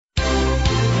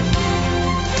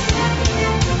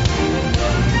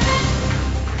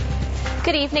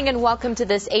Good evening and welcome to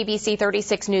this ABC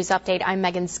 36 News Update. I'm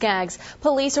Megan Skaggs.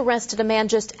 Police arrested a man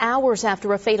just hours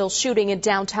after a fatal shooting in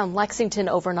downtown Lexington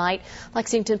overnight.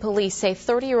 Lexington police say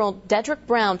 30-year-old Dedrick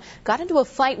Brown got into a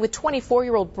fight with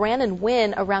 24-year-old Brandon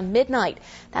Wynn around midnight.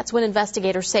 That's when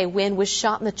investigators say Wynn was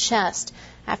shot in the chest.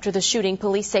 After the shooting,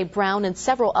 police say Brown and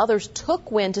several others took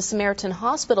Wynn to Samaritan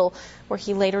Hospital, where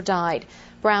he later died.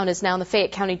 Brown is now in the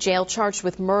Fayette County Jail charged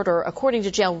with murder. According to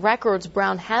jail records,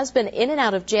 Brown has been in and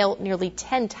out of jail nearly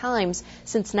 10 times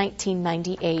since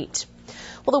 1998.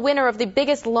 Well, the winner of the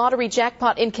biggest lottery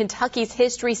jackpot in Kentucky's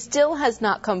history still has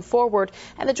not come forward,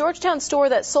 and the Georgetown store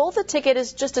that sold the ticket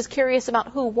is just as curious about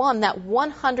who won that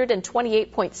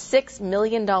 $128.6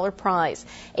 million prize.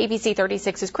 ABC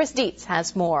 36's Chris Dietz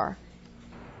has more.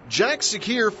 Jack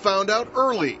Sakir found out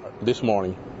early. This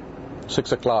morning,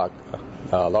 6 o'clock.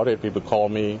 A lot of people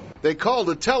called me. They called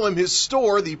to tell him his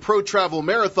store, the Pro Travel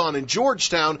Marathon in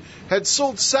Georgetown, had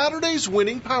sold Saturday's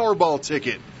winning Powerball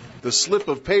ticket. The slip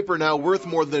of paper, now worth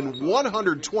more than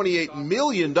 $128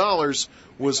 million,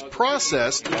 was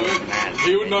processed and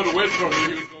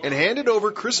handed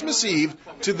over Christmas Eve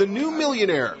to the new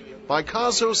millionaire by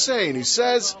Kaz Hossein, who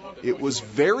says it was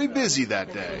very busy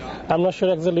that day. I'm not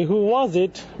sure exactly who was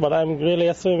it, but I'm really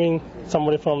assuming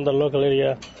somebody from the local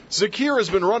area. Zakir has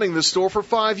been running the store for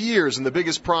 5 years, and the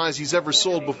biggest prize he's ever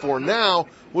sold before now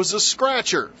was a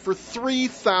scratcher for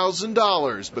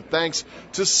 $3,000. But thanks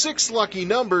to 6 lucky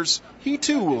numbers, he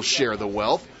too will share the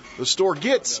wealth. The store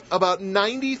gets about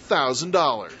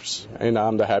 $90,000. And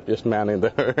I'm the happiest man in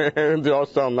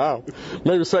Georgetown now.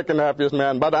 Maybe second happiest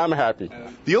man, but I'm happy.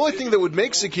 The only thing that would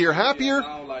make Zakir happier,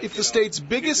 if the state's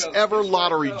biggest ever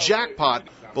lottery jackpot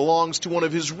belongs to one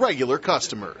of his regular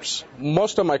customers.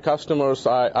 Most of my customers,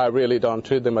 I really don't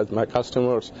treat them as my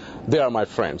customers. They are my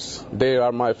friends. They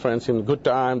are my friends in good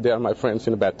times. They are my friends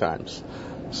in bad times.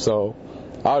 So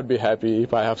I would be happy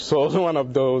if I have sold one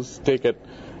of those tickets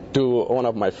to one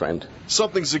of my friends.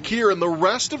 Something Zakir and the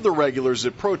rest of the regulars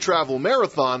at Pro Travel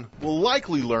Marathon will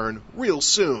likely learn real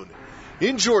soon.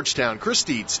 In Georgetown, Chris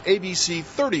Dietz, ABC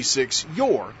 36,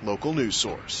 your local news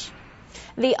source.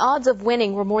 The odds of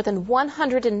winning were more than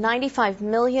 195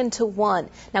 million to 1.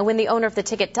 Now, when the owner of the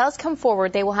ticket does come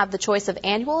forward, they will have the choice of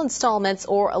annual installments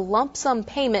or a lump sum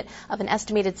payment of an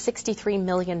estimated $63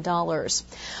 million.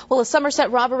 Well, a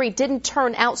Somerset robbery didn't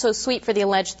turn out so sweet for the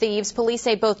alleged thieves. Police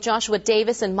say both Joshua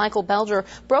Davis and Michael Belger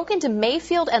broke into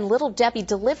Mayfield and Little Debbie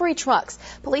delivery trucks.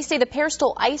 Police say the pair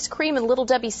stole ice cream and Little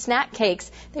Debbie snack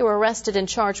cakes. They were arrested and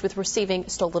charged with receiving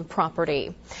stolen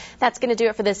property. That's going to do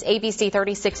it for this ABC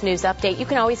 36 News Update. You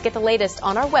can always get the latest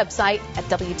on our website at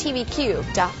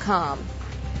WTVQ.com.